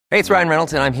Hey, it's Ryan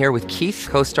Reynolds, and I'm here with Keith,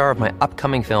 co-star of my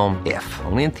upcoming film, If,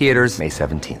 only in theaters May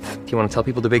 17th. Do you want to tell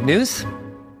people the big news?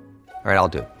 All right, I'll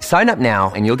do it. Sign up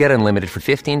now and you'll get unlimited for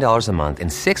 $15 a month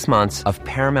and 6 months of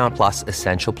Paramount Plus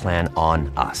Essential Plan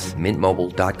on us.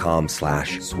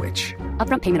 MintMobile.com/switch.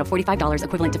 Upfront payment of $45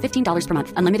 equivalent to $15 per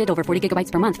month. Unlimited over 40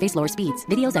 gigabytes per month. Face lower speeds.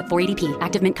 Videos at 480p.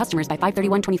 Active Mint customers by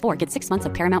 531.24 get 6 months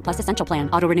of Paramount Plus Essential Plan.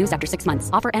 Auto renews after 6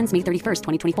 months. Offer ends May 31st,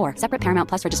 2024. Separate Paramount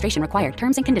Plus registration required.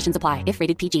 Terms and conditions apply if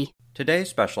rated PG. Today's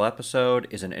special episode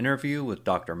is an interview with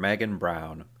Dr. Megan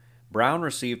Brown. Brown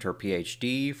received her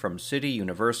PhD from City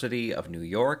University of New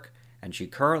York, and she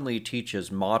currently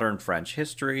teaches modern French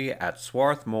history at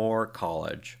Swarthmore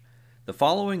College. The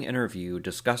following interview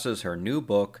discusses her new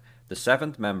book, The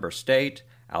Seventh Member State,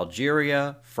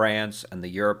 Algeria, France, and the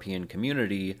European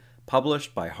Community,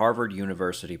 published by Harvard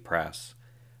University Press.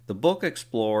 The book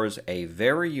explores a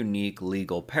very unique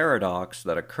legal paradox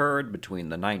that occurred between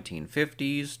the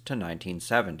 1950s to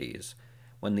 1970s,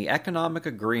 when the economic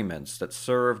agreements that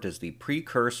served as the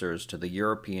precursors to the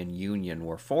European Union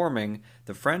were forming.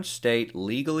 The French state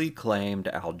legally claimed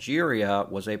Algeria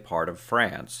was a part of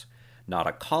France, not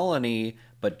a colony,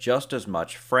 but just as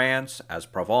much France as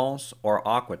Provence or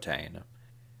Aquitaine.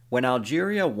 When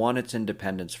Algeria won its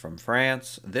independence from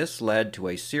France, this led to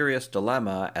a serious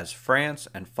dilemma as France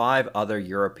and 5 other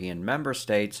European member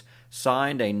states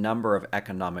signed a number of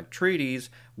economic treaties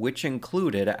which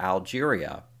included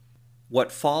Algeria.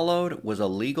 What followed was a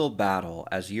legal battle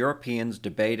as Europeans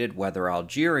debated whether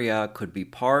Algeria could be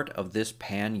part of this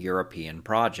pan-European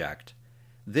project.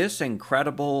 This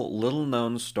incredible,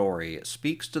 little-known story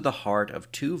speaks to the heart of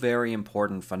 2 very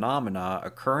important phenomena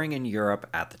occurring in Europe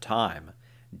at the time: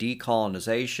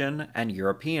 decolonization and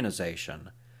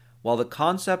Europeanization. While the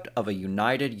concept of a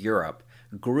united Europe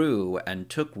grew and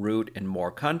took root in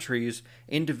more countries,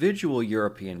 individual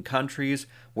European countries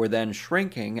were then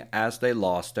shrinking as they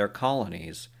lost their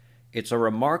colonies. It's a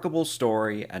remarkable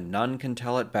story, and none can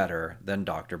tell it better than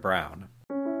Dr. Brown.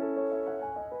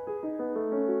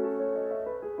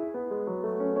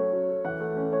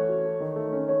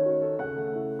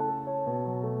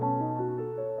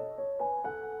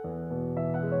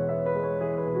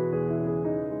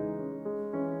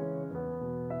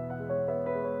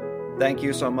 Thank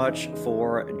you so much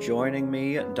for joining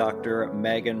me, Dr.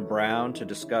 Megan Brown, to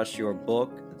discuss your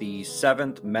book, The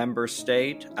Seventh Member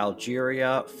State,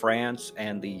 Algeria, France,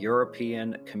 and the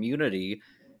European Community.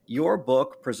 Your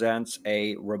book presents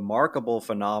a remarkable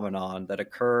phenomenon that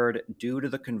occurred due to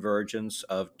the convergence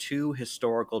of 2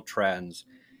 historical trends: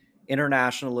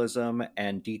 internationalism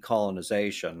and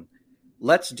decolonization.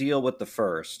 Let's deal with the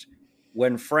first.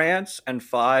 When France and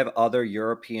 5 other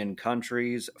European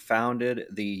countries founded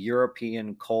the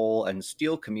European Coal and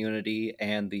Steel Community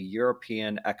and the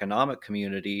European Economic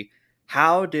Community,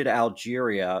 how did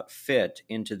Algeria fit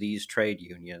into these trade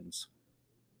unions?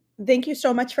 Thank you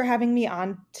so much for having me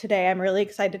on today. I'm really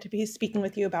excited to be speaking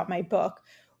with you about my book.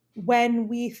 When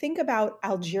we think about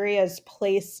Algeria's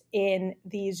place in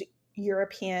these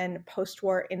European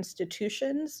post-war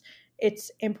institutions,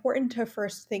 it's important to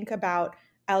first think about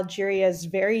Algeria's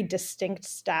very distinct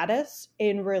status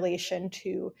in relation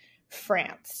to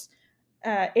France.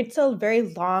 It's a very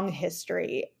long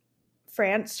history.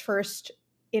 France first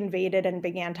invaded and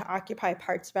began to occupy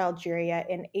parts of Algeria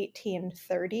in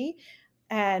 1830,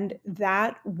 and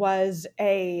that was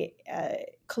a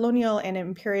colonial and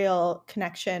imperial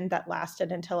connection that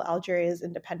lasted until Algeria's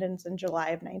independence in July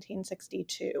of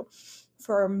 1962.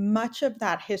 For much of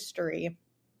that history,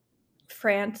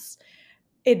 France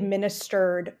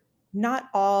administered not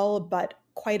all, but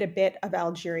quite a bit of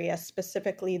Algeria,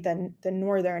 specifically the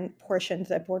northern portions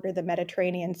that border the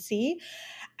Mediterranean Sea,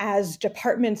 as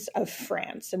departments of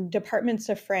France. And departments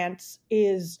of France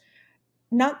is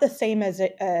not the same as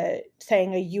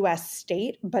saying a U.S.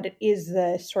 state, but it is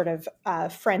the sort of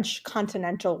French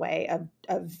continental way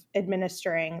of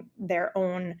administering their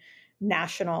own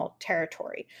national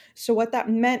territory. So what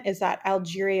that meant is that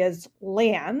Algeria's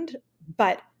land,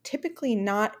 but typically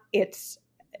not its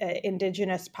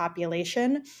indigenous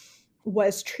population,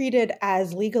 was treated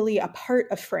as legally a part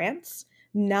of France,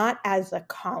 not as a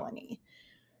colony.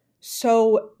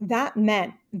 So that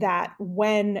meant that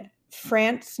when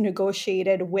France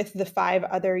negotiated with the 5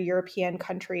 other European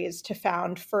countries to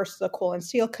found first the Coal and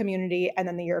Steel Community and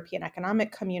then the European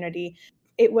Economic Community,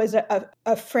 it was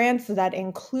a France that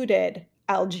included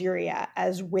Algeria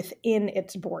as within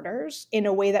its borders in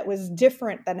a way that was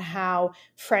different than how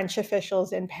French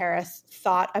officials in Paris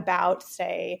thought about,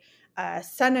 say,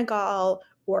 Senegal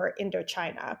or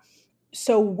Indochina.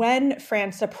 So when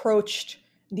France approached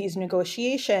these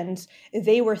negotiations,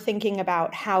 they were thinking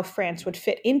about how France would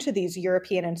fit into these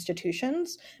European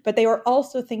institutions, but they were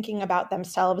also thinking about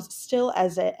themselves still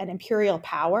as an imperial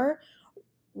power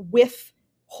with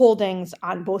holdings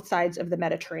on both sides of the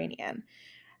Mediterranean.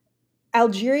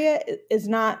 Algeria is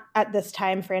not at this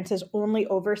time France's only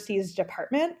overseas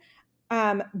department,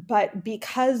 but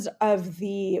because of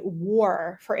the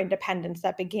war for independence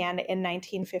that began in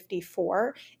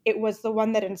 1954, it was the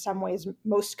one that in some ways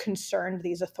most concerned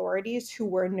these authorities who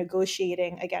were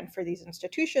negotiating, again, for these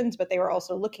institutions, but they were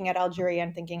also looking at Algeria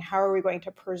and thinking, how are we going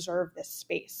to preserve this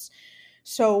space?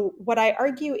 So what I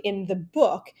argue in the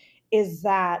book is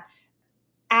that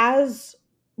as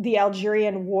the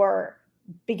Algerian War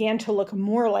began to look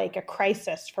more like a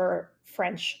crisis for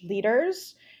French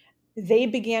leaders, they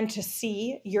began to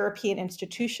see European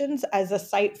institutions as a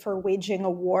site for waging a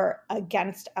war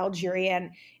against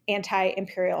Algerian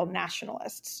anti-imperial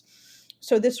nationalists.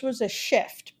 So this was a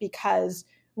shift because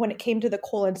when it came to the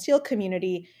coal and steel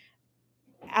community,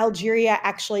 Algeria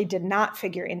actually did not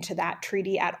figure into that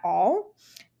treaty at all.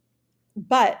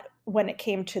 But when it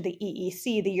came to the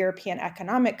EEC, the European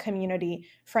Economic Community,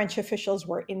 French officials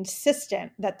were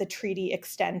insistent that the treaty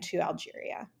extend to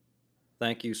Algeria.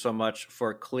 Thank you so much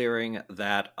for clearing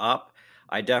that up.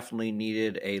 I definitely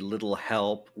needed a little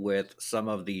help with some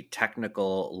of the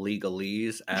technical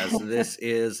legalese, as this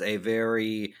is a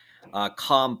very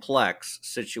complex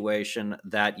situation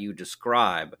that you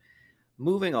describe.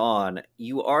 Moving on,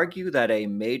 you argue that a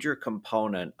major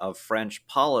component of French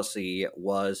policy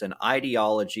was an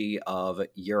ideology of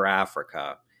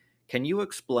Eurafrica. Can you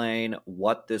explain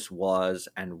what this was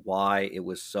and why it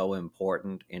was so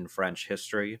important in French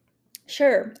history?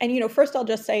 Sure. And, first I'll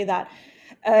just say that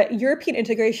European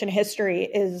integration history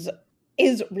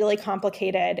is really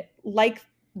complicated. Like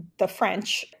the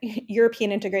French,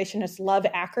 European integrationists love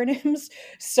acronyms.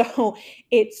 So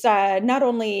it's not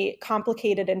only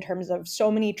complicated in terms of so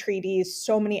many treaties,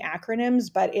 so many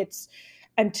acronyms, but it's,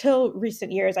 until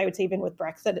recent years, I would say even with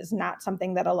Brexit, is not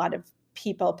something that a lot of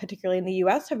people, particularly in the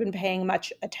US, have been paying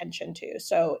much attention to.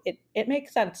 So it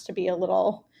makes sense to be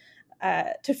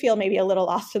to feel maybe a little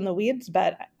lost in the weeds,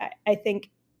 but I think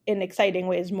in exciting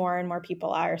ways, more and more people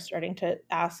are starting to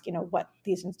ask, what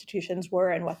these institutions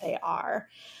were and what they are.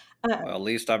 Well, at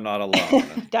least I'm not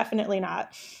alone. Definitely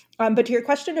not. But to your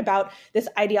question about this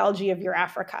ideology of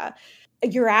Eurafrica,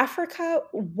 Eurafrica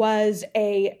was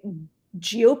a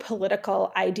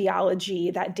geopolitical ideology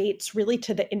that dates really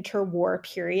to the interwar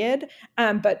period,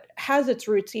 but has its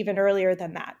roots even earlier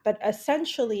than that. But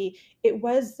essentially, it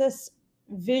was this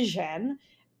vision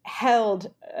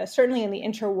held certainly in the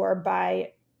interwar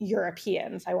by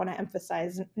Europeans. I want to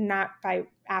emphasize, not by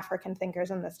African thinkers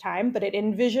in this time, but it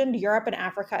envisioned Europe and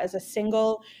Africa as a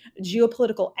single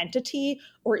geopolitical entity,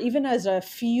 or even as a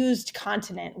fused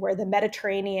continent where the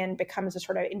Mediterranean becomes a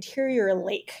sort of interior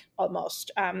lake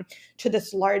almost to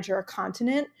this larger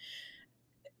continent.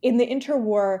 In the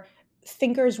interwar,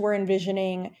 thinkers were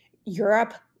envisioning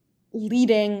Europe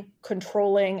leading,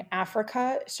 controlling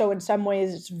Africa. So in some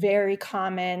ways, it's very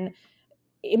common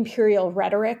imperial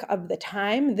rhetoric of the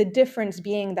time. The difference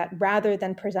being that rather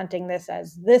than presenting this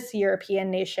as this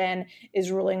European nation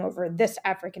is ruling over this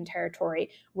African territory,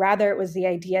 rather it was the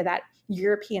idea that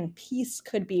European peace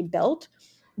could be built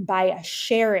by a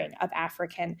sharing of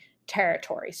African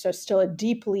territory. So still a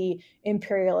deeply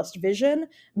imperialist vision,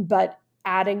 but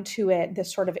adding to it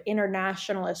this sort of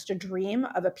internationalist dream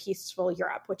of a peaceful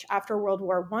Europe, which after World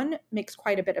War I makes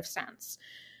quite a bit of sense.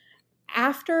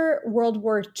 After World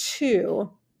War II,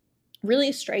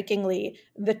 really strikingly,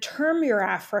 the term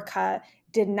Eurafrica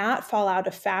did not fall out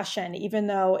of fashion, even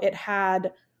though it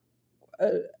had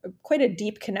quite a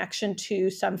deep connection to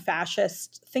some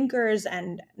fascist thinkers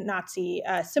and Nazi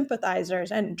sympathizers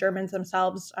and Germans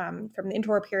themselves from the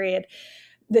interwar period.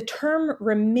 The term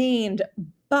remained,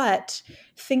 but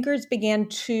thinkers began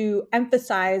to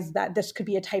emphasize that this could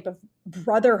be a type of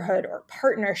brotherhood or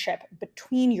partnership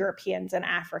between Europeans and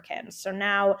Africans. So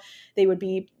now they would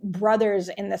be brothers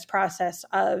in this process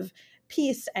of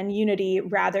peace and unity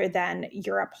rather than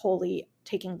Europe wholly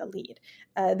taking the lead.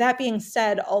 That being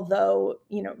said, although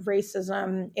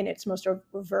racism in its most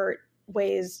overt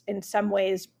ways, in some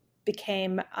ways,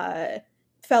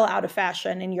 fell out of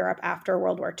fashion in Europe after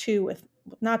World War II with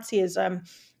Nazism,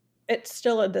 it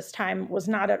still at this time was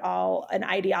not at all an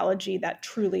ideology that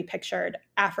truly pictured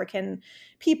African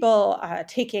people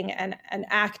taking an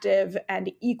active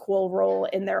and equal role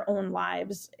in their own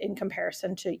lives in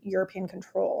comparison to European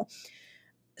control.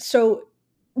 So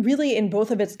really in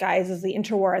both of its guises, the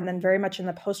interwar and then very much in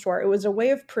the postwar, it was a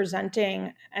way of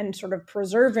presenting and sort of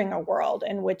preserving a world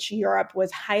in which Europe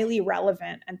was highly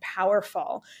relevant and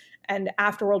powerful. And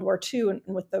after World War II, and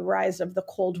with the rise of the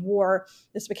Cold War,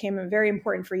 this became very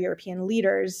important for European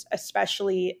leaders,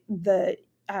 especially the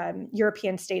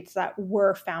European states that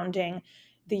were founding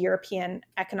the European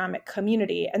Economic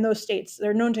Community. And those states,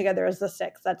 they're known together as the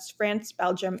six. That's France,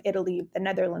 Belgium, Italy, the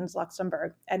Netherlands,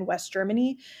 Luxembourg, and West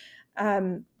Germany.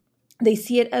 They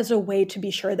see it as a way to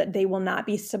be sure that they will not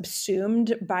be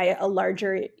subsumed by a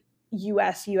larger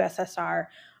US-USSR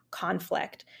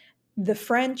conflict. The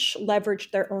French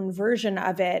leveraged their own version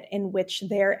of it, in which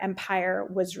their empire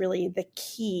was really the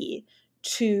key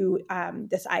to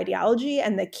this ideology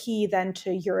and the key then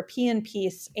to European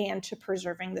peace and to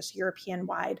preserving this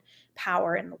European-wide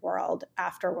power in the world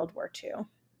after World War II.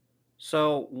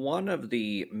 So, one of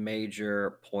the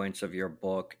major points of your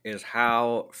book is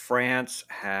how France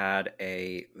had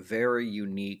a very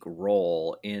unique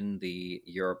role in the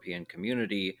European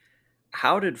community.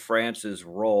 How did France's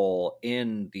role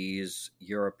in these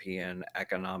European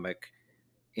economic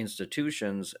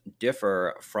institutions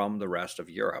differ from the rest of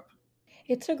Europe?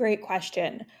 It's a great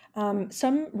question.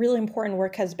 Some really important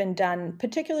work has been done,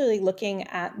 particularly looking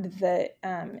at the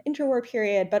interwar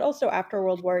period, but also after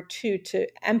World War II, to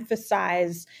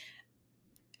emphasize,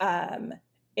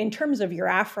 in terms of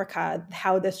Eurafrica,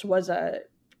 how this was a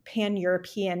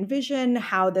pan-European vision,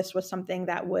 how this was something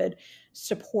that would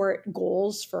support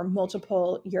goals for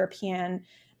multiple European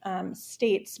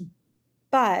states.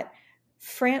 But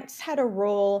France had a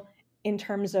role in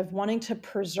terms of wanting to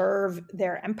preserve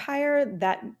their empire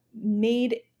that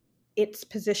made its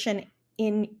position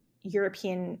in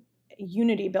European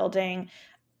unity building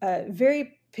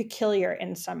very peculiar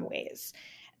in some ways.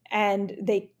 And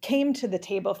they came to the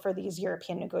table for these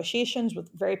European negotiations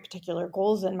with very particular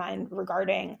goals in mind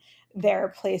regarding their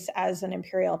place as an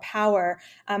imperial power.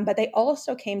 But they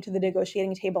also came to the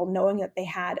negotiating table knowing that they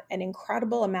had an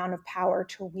incredible amount of power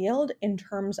to wield in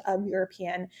terms of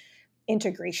European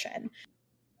integration.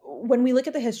 When we look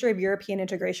at the history of European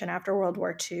integration after World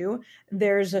War II,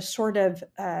 there's a sort of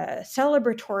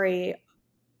celebratory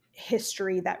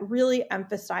history that really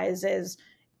emphasizes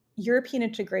European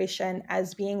integration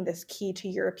as being this key to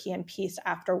European peace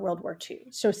after World War II.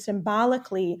 So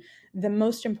symbolically, the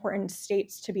most important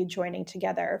states to be joining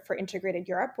together for integrated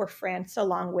Europe were France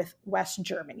along with West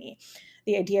Germany.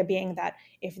 The idea being that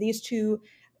if these two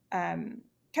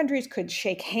countries could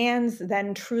shake hands,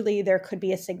 then truly there could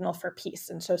be a signal for peace.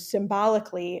 And so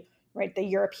symbolically, right, the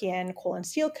European coal and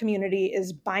steel community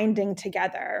is binding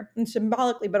together, and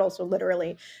symbolically, but also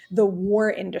literally, the war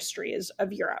industries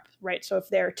of Europe, right? So if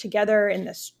they're together in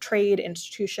this trade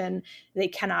institution, they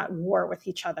cannot war with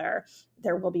each other.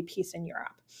 There will be peace in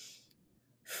Europe.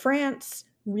 France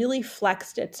really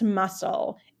flexed its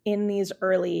muscle in these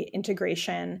early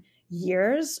integration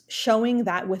years, showing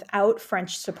that without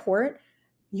French support,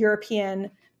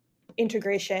 European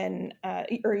integration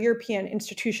or European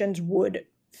institutions would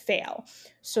fail.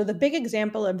 So the big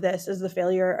example of this is the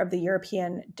failure of the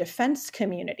European defense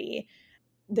community.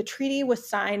 The treaty was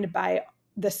signed by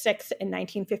the six in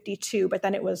 1952, but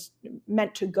then it was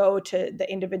meant to go to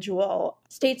the individual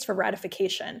states for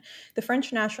ratification. The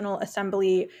French National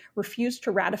Assembly refused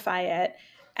to ratify it,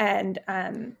 and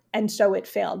so it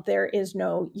failed. There is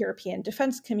no European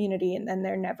defense community, and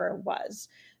there never was.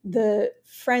 The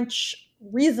French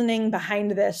reasoning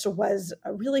behind this was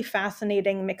a really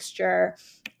fascinating mixture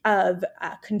of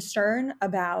concern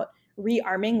about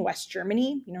rearming West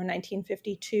Germany.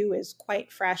 1952 is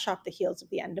quite fresh off the heels of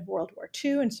the end of World War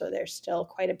II, and so there's still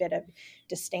quite a bit of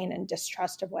disdain and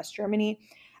distrust of West Germany.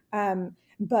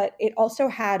 But it also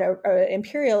had an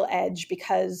imperial edge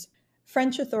because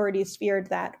French authorities feared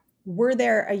that were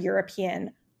there a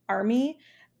European army,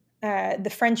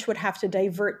 the French would have to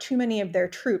divert too many of their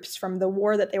troops from the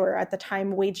war that they were at the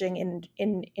time waging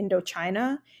in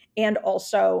Indochina, and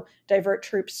also divert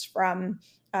troops from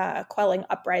quelling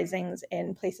uprisings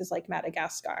in places like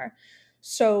Madagascar.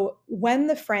 So when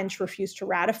the French refused to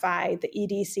ratify the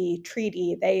EDC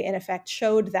treaty, they in effect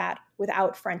showed that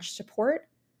without French support,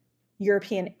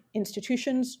 European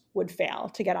institutions would fail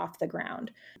to get off the ground.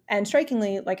 And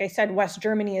strikingly, like I said, West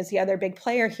Germany is the other big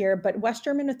player here, but West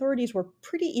German authorities were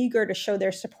pretty eager to show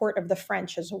their support of the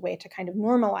French as a way to kind of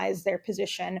normalize their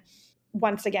position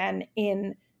once again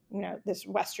in this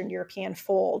Western European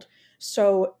fold.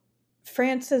 So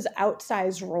France's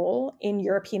outsized role in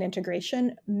European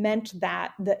integration meant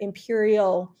that the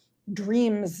imperial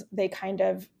dreams they kind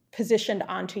of positioned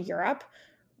onto Europe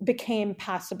became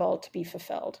possible to be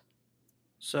fulfilled.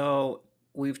 So,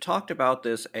 we've talked about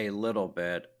this a little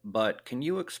bit, but can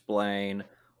you explain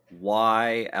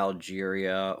why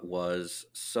Algeria was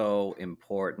so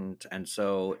important and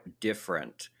so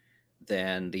different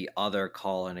than the other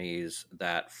colonies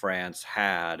that France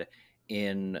had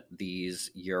in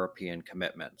these European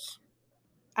commitments?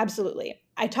 Absolutely.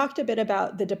 I talked a bit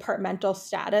about the departmental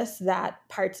status that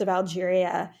parts of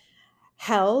Algeria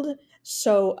held.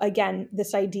 So, again,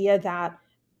 this idea that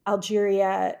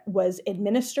Algeria was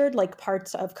administered like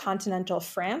parts of continental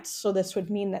France. So, this would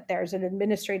mean that there's an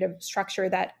administrative structure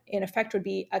that, in effect, would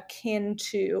be akin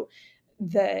to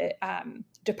the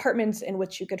departments in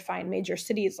which you could find major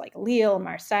cities like Lille,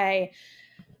 Marseille.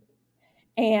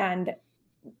 And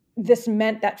this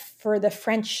meant that for the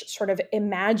French sort of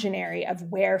imaginary of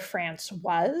where France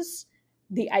was,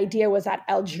 the idea was that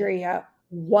Algeria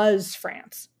was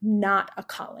France, not a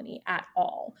colony at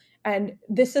all. And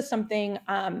this is something,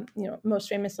 most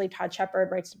famously, Todd Shepard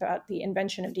writes about the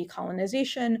invention of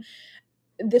decolonization.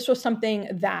 This was something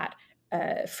that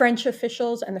French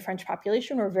officials and the French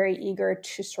population were very eager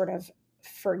to sort of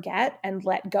forget and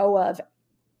let go of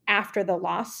after the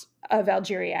loss of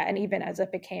Algeria, and even as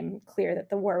it became clear that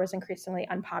the war was increasingly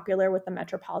unpopular with the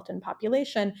metropolitan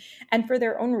population. And for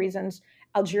their own reasons,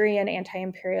 Algerian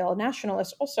anti-imperial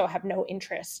nationalists also have no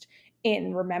interest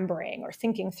in remembering or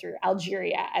thinking through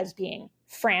Algeria as being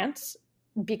France,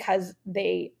 because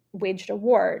they waged a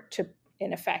war to,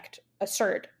 in effect,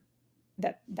 assert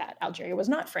that Algeria was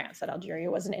not France, that Algeria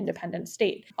was an independent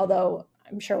state. Although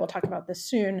I'm sure we'll talk about this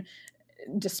soon,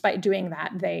 despite doing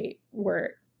that, they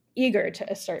were eager to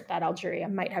assert that Algeria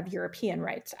might have European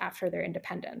rights after their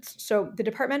independence. So the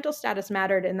departmental status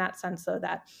mattered in that sense, so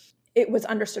that it was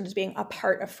understood as being a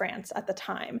part of France at the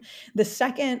time. The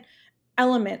second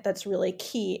element that's really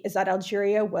key is that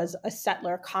Algeria was a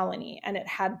settler colony, and it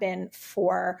had been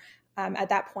for, at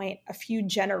that point, a few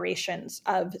generations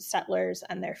of settlers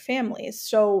and their families.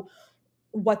 So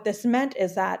what this meant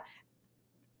is that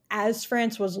as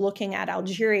France was looking at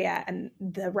Algeria and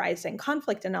the rising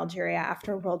conflict in Algeria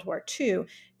after World War II,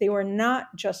 they were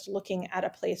not just looking at a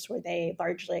place where they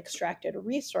largely extracted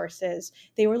resources.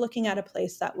 They were looking at a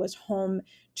place that was home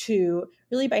to,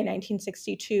 really by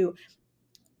 1962,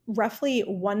 roughly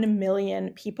 1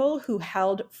 million people who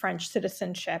held French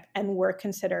citizenship and were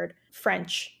considered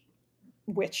French,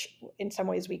 which in some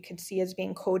ways we could see as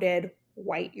being coded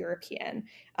white European,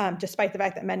 despite the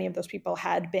fact that many of those people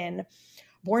had been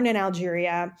born in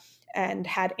Algeria and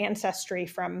had ancestry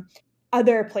from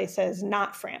other places,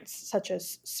 not France, such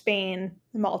as Spain,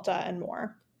 Malta, and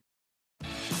more.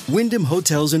 Wyndham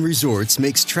Hotels and Resorts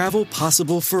makes travel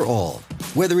possible for all.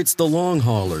 Whether it's the long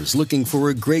haulers looking for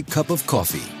a great cup of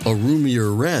coffee, a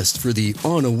roomier rest for the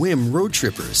on-a-whim road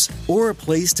trippers, or a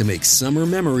place to make summer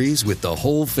memories with the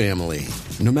whole family.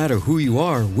 No matter who you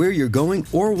are, where you're going,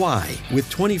 or why, with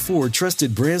 24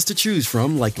 trusted brands to choose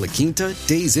from like La Quinta,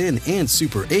 Days Inn, and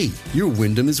Super 8, your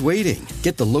Wyndham is waiting.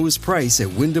 Get the lowest price at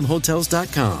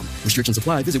WyndhamHotels.com. Restrictions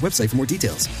apply. Visit website for more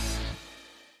details.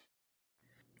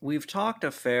 We've talked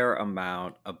a fair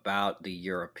amount about the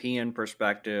European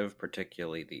perspective,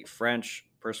 particularly the French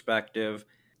perspective.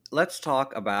 Let's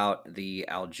talk about the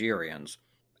Algerians.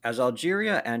 As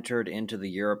Algeria entered into the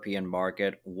European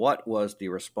market, what was the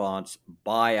response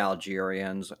by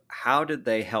Algerians? How did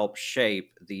they help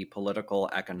shape the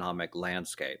political economic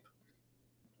landscape?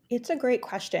 It's a great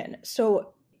question.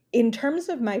 So, in terms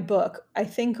of my book, I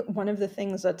think one of the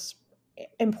things that's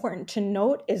important to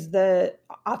note is the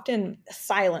often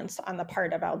silence on the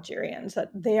part of Algerians,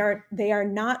 that they are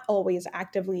not always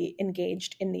actively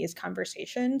engaged in these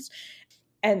conversations.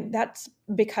 And that's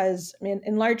because,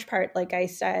 in large part, like I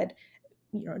said,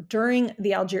 during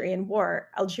the Algerian War,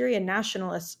 Algerian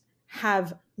nationalists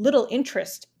have little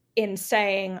interest in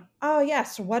saying, oh,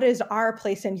 yes, what is our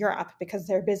place in Europe? Because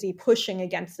they're busy pushing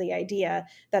against the idea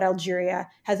that Algeria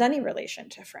has any relation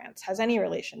to France, has any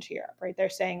relation to Europe, right? They're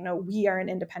saying, no, we are an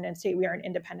independent state, we are an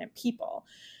independent people.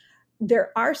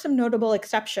 There are some notable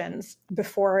exceptions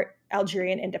before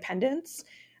Algerian independence.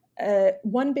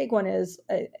 One big one is,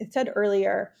 it said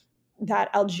earlier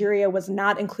that Algeria was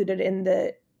not included in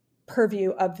the purview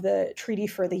of the Treaty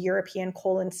for the European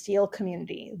Coal and Steel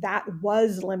Community. That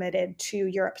was limited to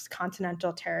Europe's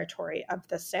continental territory of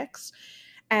the six.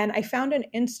 And I found an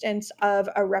instance of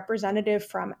a representative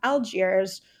from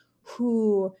Algiers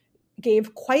who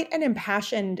gave quite an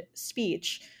impassioned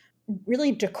speech,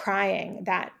 really decrying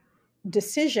that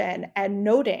decision and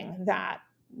noting that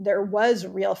there was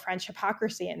real French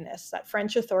hypocrisy in this, that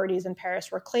French authorities in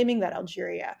Paris were claiming that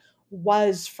Algeria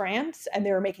was France, and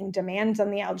they were making demands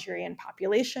on the Algerian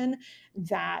population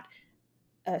that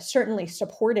certainly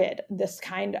supported this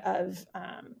kind of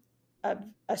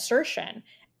assertion.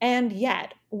 And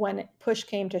yet, when push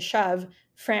came to shove,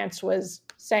 France was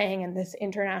saying in this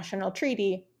international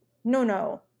treaty,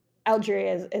 no,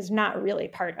 Algeria is not really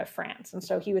part of France. And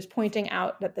so he was pointing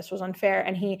out that this was unfair.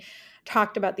 And he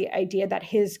talked about the idea that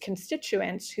his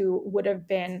constituents, who would have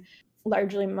been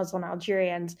largely Muslim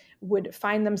Algerians, would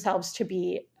find themselves to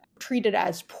be treated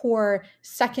as poor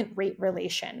second-rate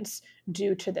relations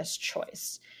due to this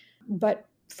choice. But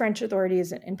French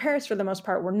authorities in Paris, for the most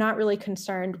part, were not really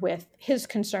concerned with his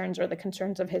concerns or the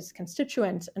concerns of his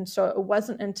constituents. And so it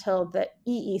wasn't until the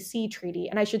EEC treaty,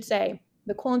 and I should say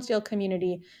the Coal and Steel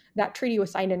Community, that treaty was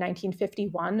signed in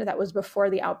 1951. That was before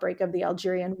the outbreak of the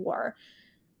Algerian War.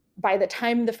 By the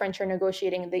time the French are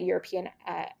negotiating the European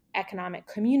Economic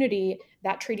Community,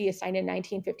 that treaty is signed in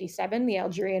 1957. The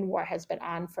Algerian War has been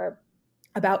on for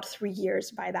about 3 years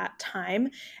by that time,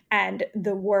 and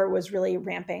the war was really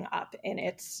ramping up in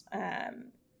its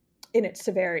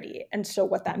severity. And so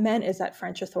what that meant is that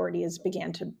French authorities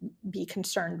began to be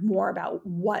concerned more about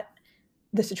what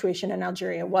the situation in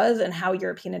Algeria was and how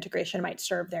European integration might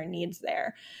serve their needs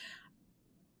there.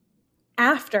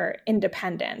 After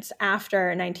independence, after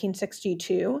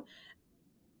 1962,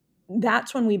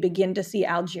 that's when we begin to see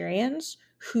Algerians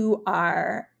who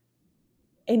are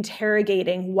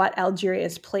interrogating what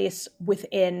Algeria's place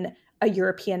within a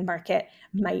European market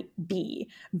might be.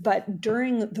 But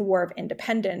during the War of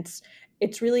Independence,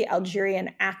 it's really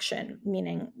Algerian action,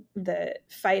 meaning the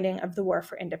fighting of the war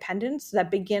for independence,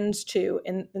 that begins to,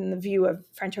 in the view of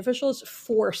French officials,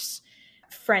 force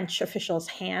French officials'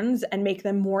 hands and make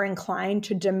them more inclined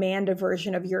to demand a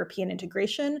version of European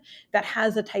integration that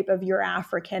has a type of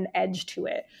Euro-African edge to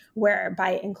it, where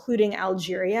by including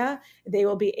Algeria, they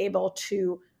will be able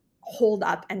to hold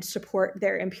up and support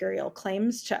their imperial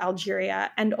claims to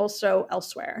Algeria and also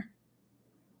elsewhere.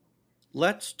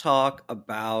 Let's talk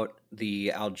about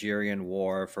the Algerian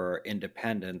War for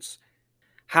Independence.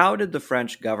 How did the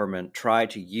French government try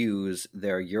to use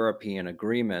their European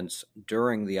agreements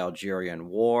during the Algerian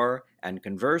War? And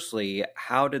conversely,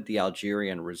 how did the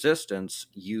Algerian resistance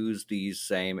use these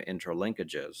same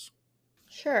interlinkages?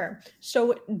 Sure.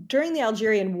 So during the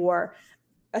Algerian War,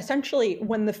 essentially,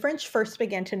 when the French first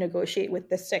began to negotiate with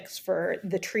the Six for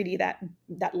the treaty that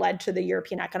led to the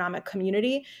European Economic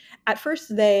Community, at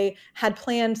first they had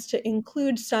plans to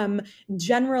include some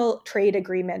general trade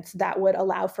agreements that would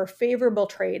allow for favorable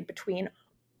trade between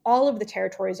all of the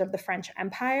territories of the French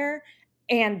Empire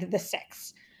and the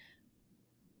Six.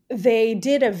 They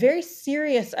did a very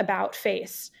serious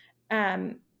about-face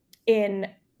in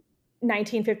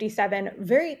 1957,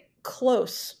 very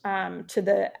close to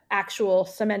the actual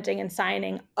cementing and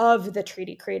signing of the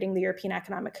treaty creating the European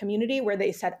Economic Community, where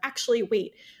they said, actually,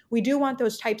 wait, we do want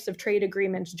those types of trade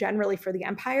agreements generally for the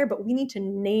empire, but we need to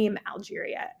name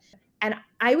Algeria. And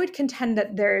I would contend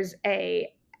that there's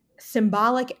a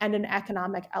symbolic and an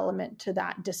economic element to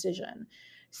that decision.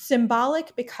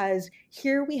 Symbolic because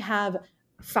here we have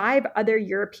 5 other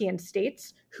European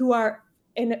states who are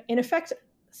in effect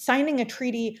signing a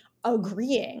treaty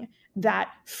agreeing that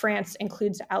France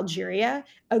includes Algeria,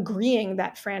 agreeing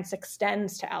that France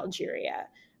extends to Algeria,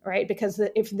 right? Because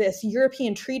if this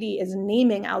European treaty is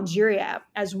naming Algeria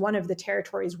as one of the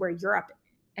territories where Europe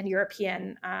and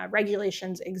European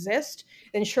regulations exist,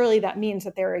 then surely that means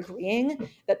that they're agreeing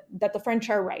that the French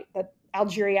are right, that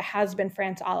Algeria has been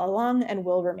France all along and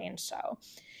will remain so.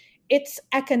 It's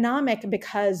economic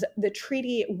because the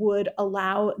treaty would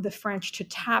allow the French to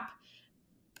tap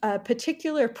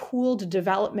particular pooled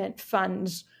development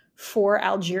funds for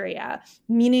Algeria,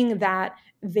 meaning that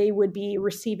they would be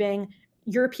receiving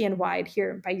European-wide,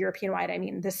 here by European-wide I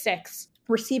mean the Six,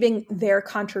 receiving their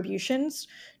contributions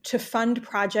to fund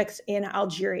projects in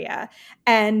Algeria.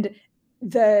 And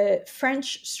the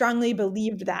French strongly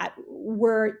believed that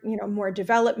were more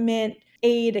development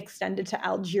aid extended to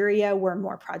Algeria, were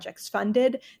more projects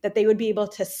funded, that they would be able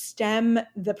to stem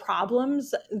the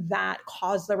problems that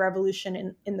caused the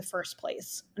revolution in the first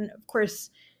place. And of course,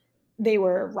 they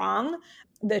were wrong.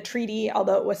 The treaty,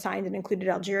 although it was signed and included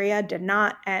Algeria, did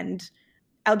not end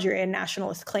Algerian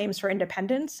nationalist claims for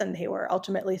independence, and they were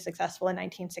ultimately successful in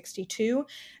 1962.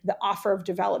 The offer of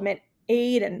development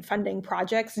aid and funding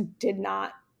projects did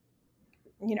not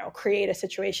create a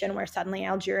situation where suddenly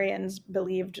Algerians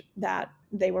believed that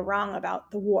they were wrong about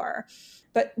the war.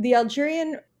 But the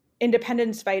Algerian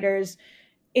independence fighters,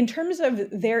 in terms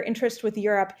of their interest with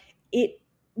Europe, it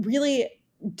really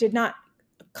did not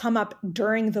come up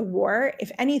during the war.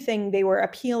 If anything, they were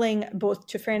appealing both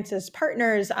to France's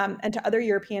partners and to other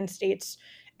European states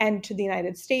and to the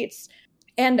United States.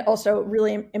 And also,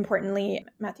 really importantly,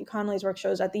 Matthew Connelly's work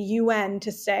shows at the UN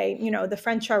to say, the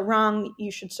French are wrong.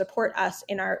 You should support us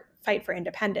in our fight for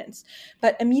independence.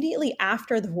 But immediately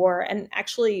after the war, and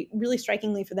actually really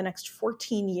strikingly for the next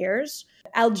 14 years,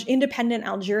 independent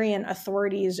Algerian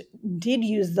authorities did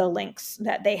use the links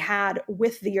that they had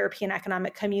with the European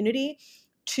Economic Community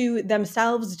to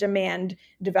themselves demand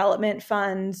development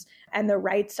funds and the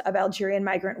rights of Algerian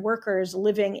migrant workers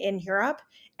living in Europe,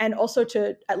 and also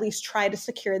to at least try to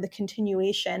secure the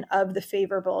continuation of the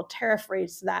favorable tariff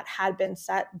rates that had been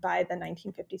set by the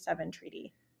 1957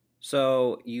 treaty.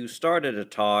 So you started to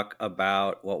talk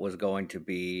about what was going to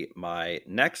be my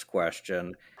next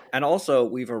question. And also,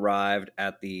 we've arrived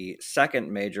at the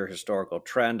second major historical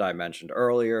trend I mentioned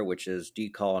earlier, which is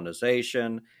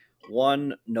decolonization.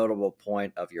 One notable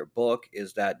point of your book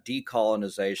is that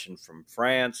decolonization from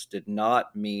France did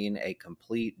not mean a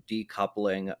complete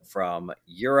decoupling from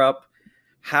Europe.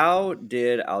 How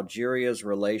did Algeria's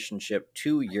relationship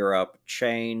to Europe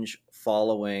change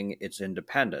following its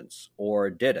independence, or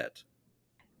did it?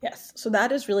 Yes, so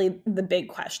that is really the big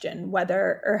question,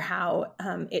 whether or how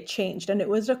it changed. And it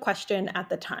was a question at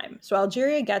the time. So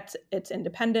Algeria gets its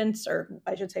independence, or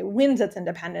I should say wins its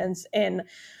independence in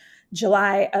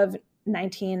July of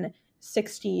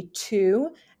 1962.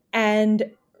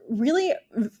 And really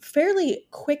fairly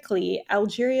quickly,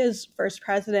 Algeria's first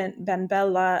president, Ben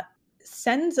Bella,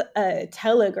 sends a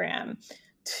telegram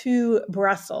to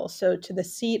Brussels, so to the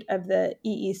seat of the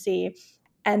EEC,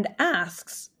 and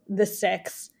asks the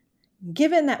six,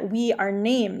 given that we are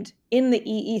named in the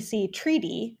EEC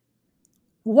treaty,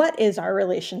 what is our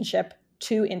relationship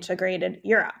to integrated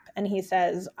Europe? And he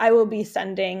says, I will be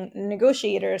sending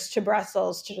negotiators to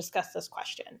Brussels to discuss this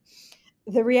question.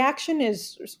 The reaction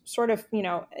is sort of,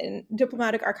 in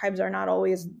diplomatic archives are not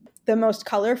always the most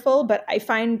colorful, but I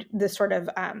find this sort of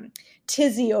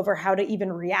tizzy over how to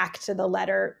even react to the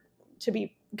letter to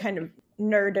be kind of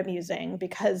nerd amusing,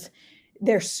 because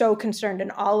they're so concerned,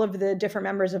 and all of the different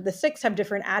members of the six have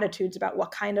different attitudes about what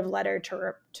kind of letter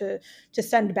to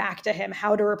send back to him,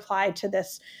 how to reply to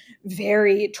this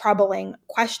very troubling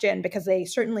question, because they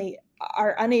certainly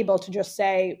are unable to just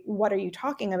say, what are you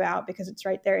talking about? Because it's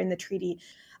right there in the treaty.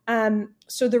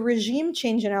 So the regime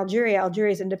change in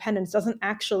Algeria's independence, doesn't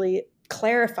actually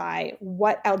clarify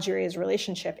what Algeria's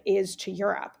relationship is to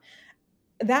Europe.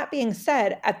 That being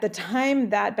said, at the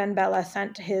time that Ben Bella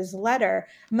sent his letter,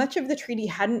 much of the treaty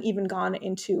hadn't even gone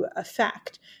into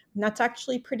effect. And that's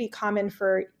actually pretty common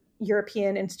for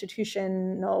European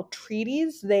institutional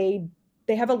treaties. They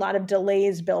have a lot of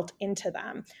delays built into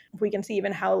them. We can see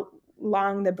even how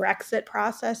long the Brexit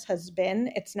process has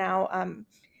been. It's now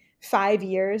 5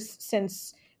 years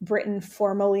since Britain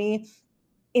formally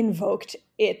invoked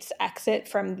its exit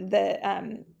from the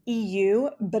EU,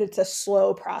 but it's a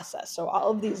slow process. So all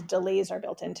of these delays are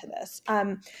built into this.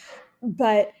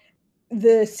 But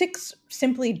the six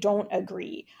simply don't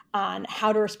agree on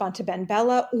how to respond to Ben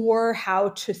Bella or how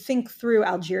to think through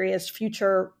Algeria's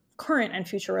current and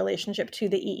future relationship to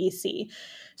the EEC.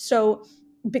 So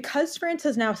because France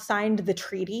has now signed the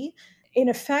treaty, in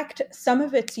effect, some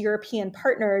of its European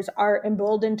partners are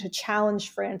emboldened to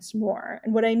challenge France more.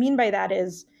 And what I mean by that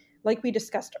is, like we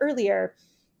discussed earlier,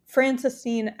 France is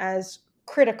seen as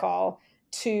critical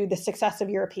to the success of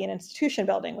European institution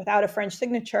building. Without a French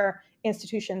signature,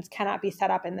 institutions cannot be set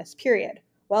up in this period.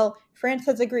 Well, France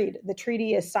has agreed. The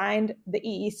treaty is signed. The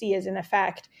EEC is in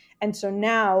effect. And so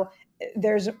now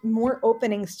there's more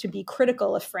openings to be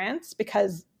critical of France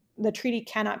because the treaty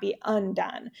cannot be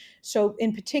undone. So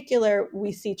in particular,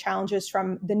 we see challenges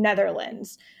from the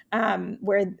Netherlands,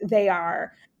 where they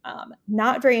are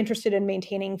not very interested in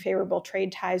maintaining favorable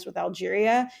trade ties with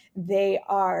Algeria. They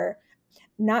are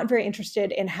not very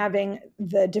interested in having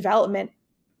the development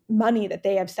money that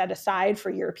they have set aside for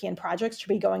European projects to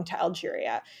be going to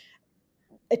Algeria.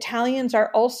 Italians are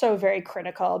also very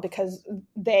critical because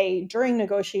they, during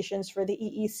negotiations for the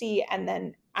EEC and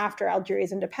then after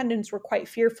Algeria's independence, were quite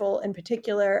fearful, in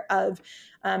particular, of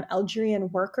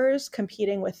Algerian workers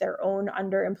competing with their own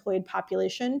underemployed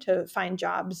population to find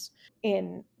jobs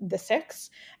in the six,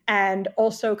 and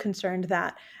also concerned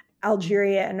that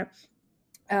Algerian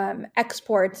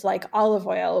exports like olive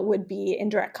oil would be in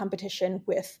direct competition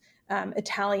with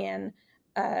Italian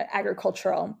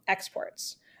agricultural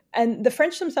exports. And the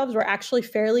French themselves were actually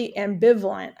fairly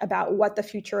ambivalent about what the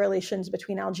future relations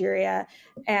between Algeria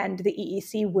and the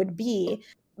EEC would be.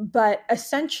 But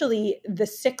essentially, the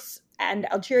six and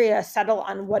Algeria settle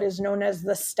on what is known as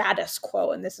the status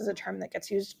quo. And this is a term that gets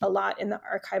used a lot in the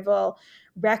archival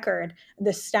record.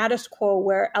 The status quo,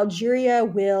 where Algeria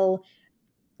will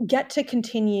get to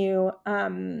continue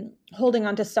holding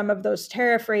on to some of those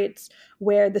tariff rates,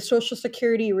 where the social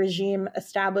security regime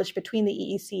established between the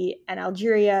EEC and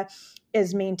Algeria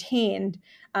is maintained,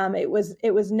 It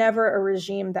was never a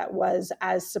regime that was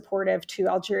as supportive to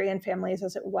Algerian families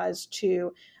as it was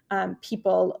to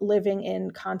people living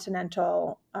in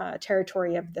continental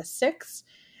territory of the Six,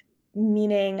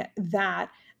 meaning that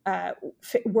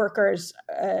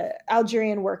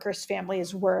Algerian workers'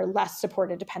 families were less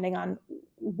supported depending on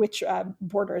which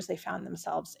borders they found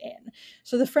themselves in.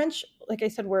 So the French, like I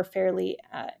said, were fairly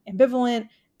ambivalent.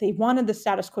 They wanted the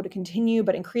status quo to continue,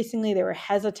 but increasingly they were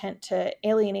hesitant to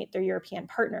alienate their European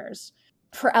partners.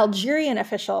 For Algerian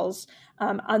officials,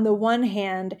 on the one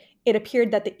hand, it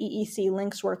appeared that the EEC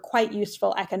links were quite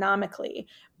useful economically,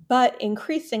 but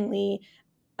increasingly,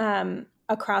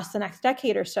 across the next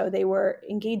decade or so, they were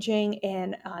engaging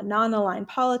in non-aligned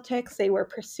politics. They were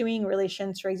pursuing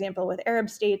relations, for example, with Arab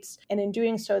states. And in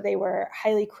doing so, they were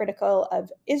highly critical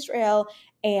of Israel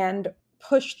and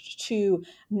pushed to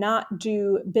not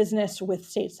do business with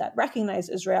states that recognize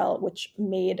Israel, which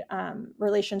made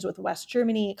relations with West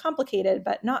Germany complicated,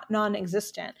 but not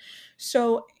non-existent.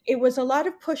 So it was a lot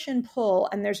of push and pull,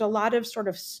 and there's a lot of sort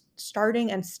of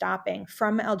starting and stopping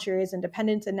from Algeria's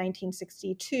independence in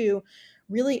 1962,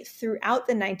 really throughout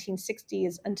the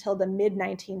 1960s until the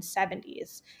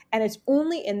mid-1970s. And it's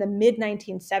only in the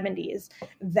mid-1970s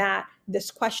that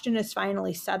this question is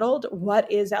finally settled.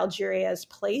 What is Algeria's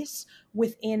place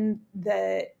within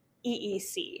the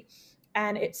EEC?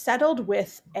 And it settled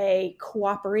with a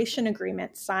cooperation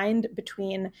agreement signed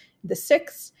between the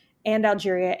Six and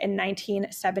Algeria in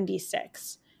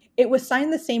 1976. It was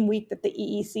signed the same week that the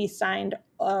EEC signed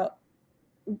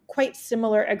quite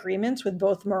similar agreements with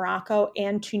both Morocco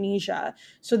and Tunisia.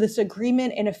 So this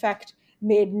agreement, in effect,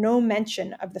 made no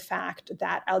mention of the fact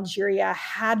that Algeria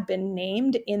had been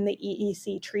named in the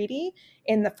EEC treaty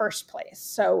in the first place.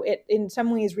 So it, in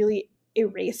some ways, really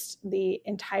erased the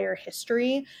entire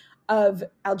history of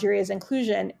Algeria's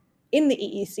inclusion in the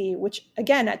EEC, which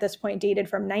again at this point dated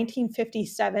from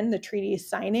 1957, the treaty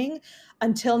signing,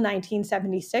 until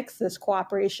 1976, this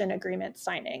cooperation agreement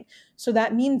signing. So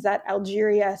that means that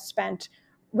Algeria spent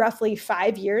roughly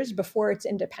 5 years before its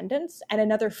independence and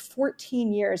another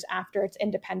 14 years after its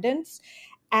independence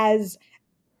as,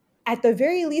 at the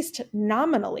very least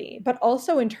nominally, but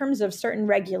also in terms of certain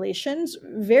regulations,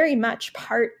 very much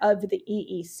part of the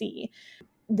EEC.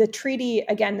 The treaty,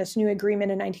 again, this new agreement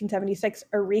in 1976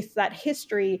 erased that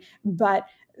history, but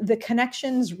the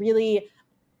connections really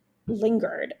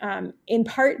lingered, in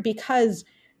part because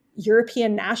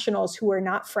European nationals who were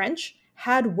not French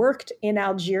had worked in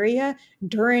Algeria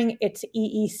during its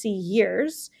EEC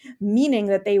years, meaning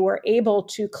that they were able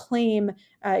to claim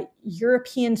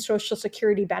European Social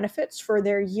Security benefits for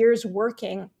their years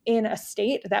working in a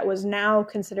state that was now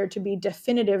considered to be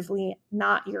definitively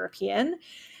not European.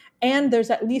 And there's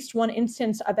at least one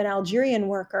instance of an Algerian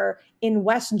worker in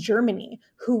West Germany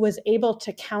who was able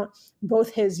to count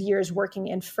both his years working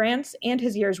in France and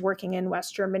his years working in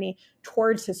West Germany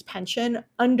towards his pension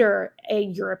under a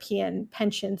European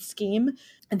pension scheme,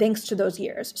 thanks to those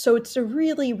years. So it's a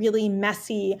really, really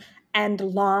messy and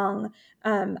long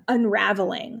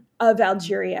unraveling of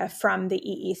Algeria from the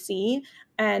EEC.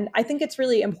 And I think it's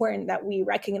really important that we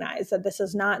recognize that this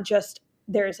is not just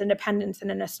there's independence and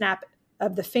in a snap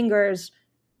of the fingers,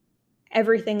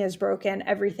 everything is broken,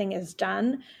 everything is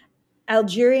done.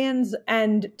 Algerians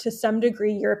and to some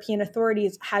degree European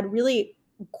authorities had really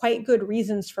quite good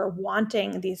reasons for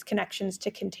wanting these connections to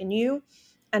continue.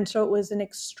 And so it was an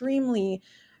extremely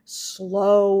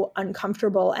slow,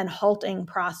 uncomfortable, and halting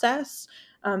process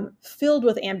filled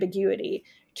with ambiguity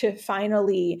to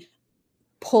finally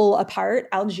pull apart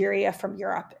Algeria from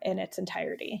Europe in its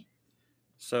entirety.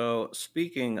 So,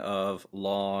 speaking of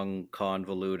long,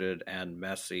 convoluted, and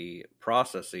messy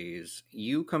processes,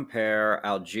 you compare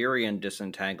Algerian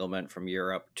disentanglement from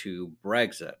Europe to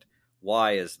Brexit.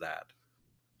 Why is that?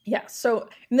 Yeah, so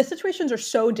the situations are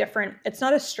so different. It's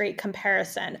not a straight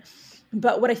comparison.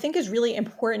 But what I think is really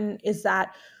important is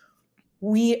that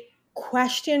we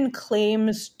question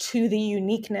claims to the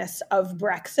uniqueness of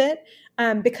Brexit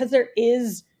because there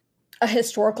is a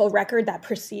historical record that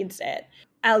precedes it.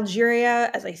 Algeria,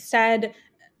 as I said,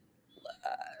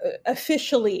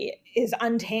 officially is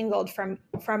untangled from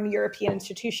European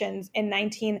institutions in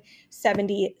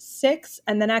 1976.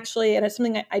 And then actually, and it's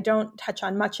something I don't touch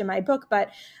on much in my book, but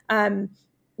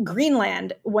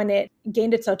Greenland, when it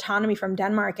gained its autonomy from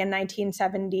Denmark in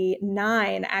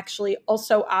 1979, actually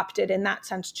also opted in that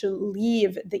sense to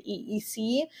leave the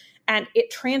EEC, and it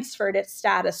transferred its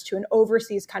status to an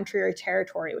overseas country or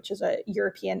territory, which is a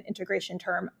European integration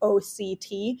term,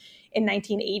 OCT, in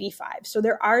 1985. So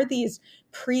there are these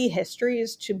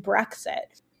prehistories to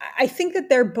Brexit. I think that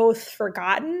they're both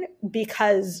forgotten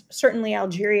because certainly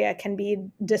Algeria can be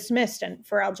dismissed, and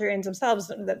for Algerians themselves,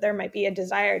 that there might be a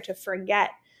desire to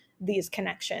forget these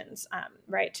connections,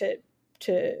 right?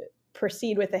 To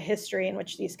proceed with a history in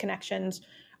which these connections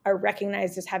are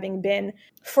recognized as having been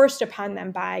forced upon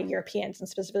them by Europeans and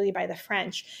specifically by the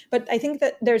French. But I think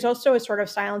that there's also a sort of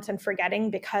silence and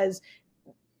forgetting because,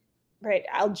 right,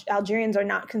 Algerians are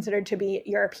not considered to be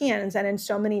Europeans, and in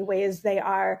so many ways they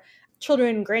are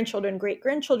children, grandchildren,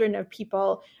 great-grandchildren of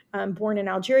people born in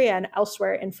Algeria and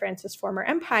elsewhere in France's former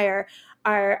empire,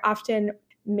 are often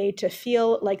made to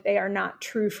feel like they are not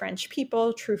true French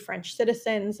people, true French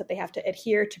citizens, that they have to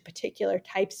adhere to particular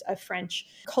types of French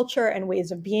culture and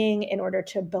ways of being in order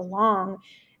to belong.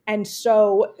 And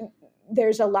so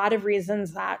there's a lot of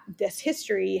reasons that this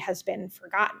history has been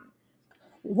forgotten.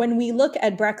 When we look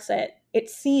at Brexit, it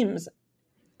seems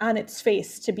on its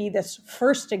face to be this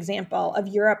first example of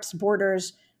Europe's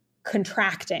borders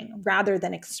contracting rather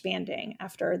than expanding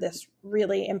after this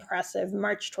really impressive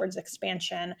march towards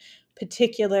expansion,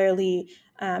 particularly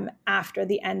after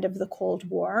the end of the Cold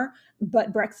War.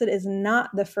 But Brexit is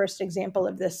not the first example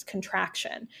of this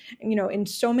contraction. You know, in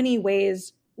so many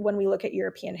ways, when we look at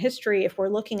European history, if we're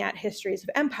looking at histories of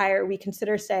empire, we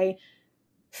consider, say,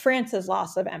 France's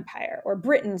loss of empire or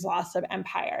Britain's loss of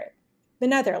empire, the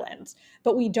Netherlands.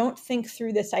 But we don't think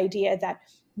through this idea that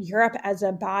Europe as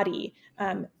a body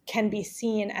can be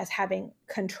seen as having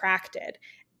contracted.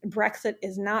 Brexit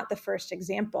is not the first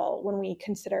example. When we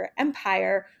consider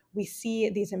empire, we see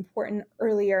these important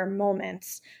earlier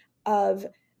moments of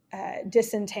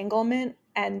disentanglement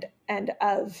and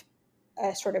of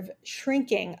a sort of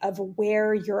shrinking of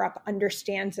where Europe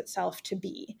understands itself to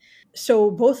be. So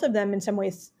both of them in some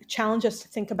ways challenge us to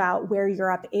think about where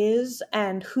Europe is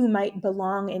and who might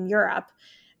belong in Europe.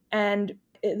 And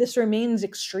this remains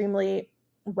extremely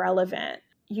relevant.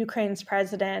 Ukraine's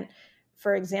president,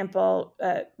 for example,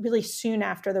 really soon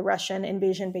after the Russian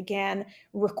invasion began,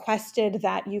 requested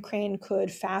that Ukraine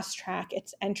could fast track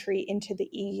its entry into the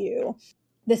EU.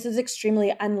 This is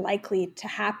extremely unlikely to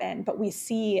happen, but we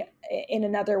see in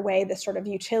another way this sort of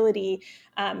utility,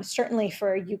 certainly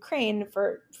for Ukraine,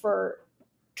 for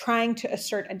trying to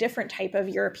assert a different type of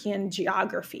European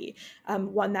geography,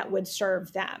 one that would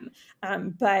serve them.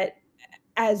 But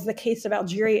as the case of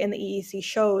Algeria in the EEC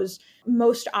shows,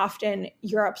 most often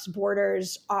Europe's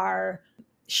borders are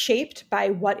shaped by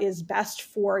what is best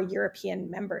for European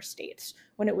member states.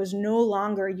 When it was no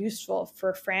longer useful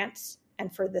for France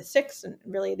and for the six, and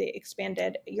really the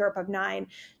expanded Europe of nine,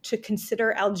 to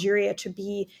consider Algeria to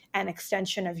be an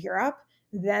extension of Europe,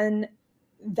 then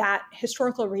that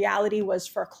historical reality was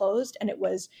foreclosed and it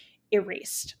was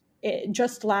erased.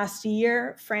 Just last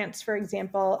year, France, for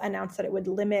example, announced that it would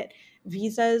limit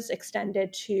visas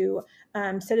extended to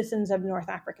citizens of North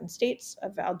African states,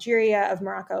 of Algeria, of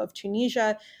Morocco, of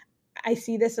Tunisia. I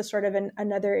see this as sort of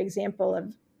another example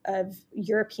of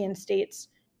European states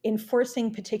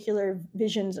enforcing particular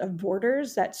visions of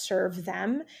borders that serve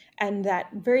them and that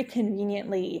very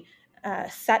conveniently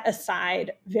set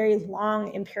aside very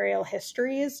long imperial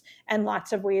histories and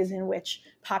lots of ways in which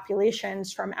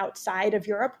populations from outside of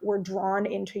Europe were drawn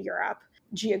into Europe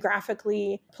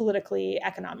geographically, politically,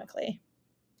 economically.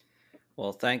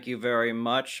 Well, thank you very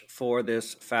much for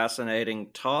this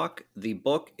fascinating talk. The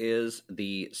book is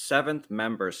The Seventh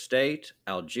Member State,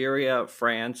 Algeria,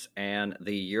 France, and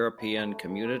the European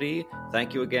Community.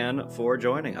 Thank you again for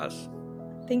joining us.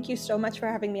 Thank you so much for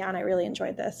having me on. I really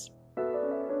enjoyed this.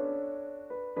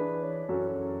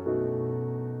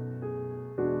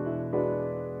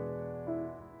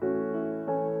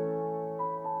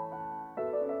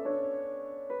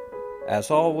 As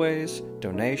always,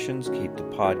 donations keep the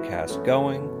podcast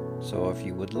going, so if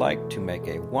you would like to make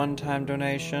a one-time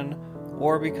donation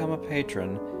or become a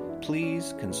patron,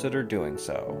 please consider doing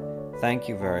so. Thank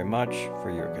you very much for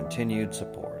your continued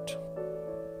support.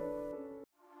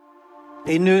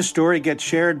 A news story gets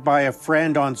shared by a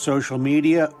friend on social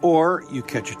media, or you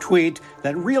catch a tweet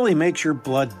that really makes your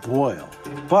blood boil.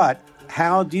 But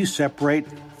how do you separate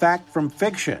fact from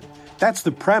fiction? That's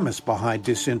the premise behind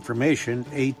Disinformation,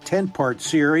 a 10-part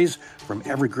series from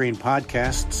Evergreen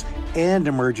Podcasts and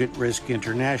Emergent Risk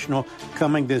International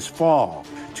coming this fall.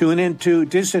 Tune into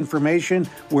Disinformation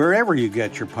wherever you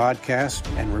get your podcasts.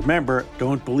 And remember,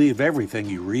 don't believe everything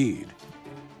you read.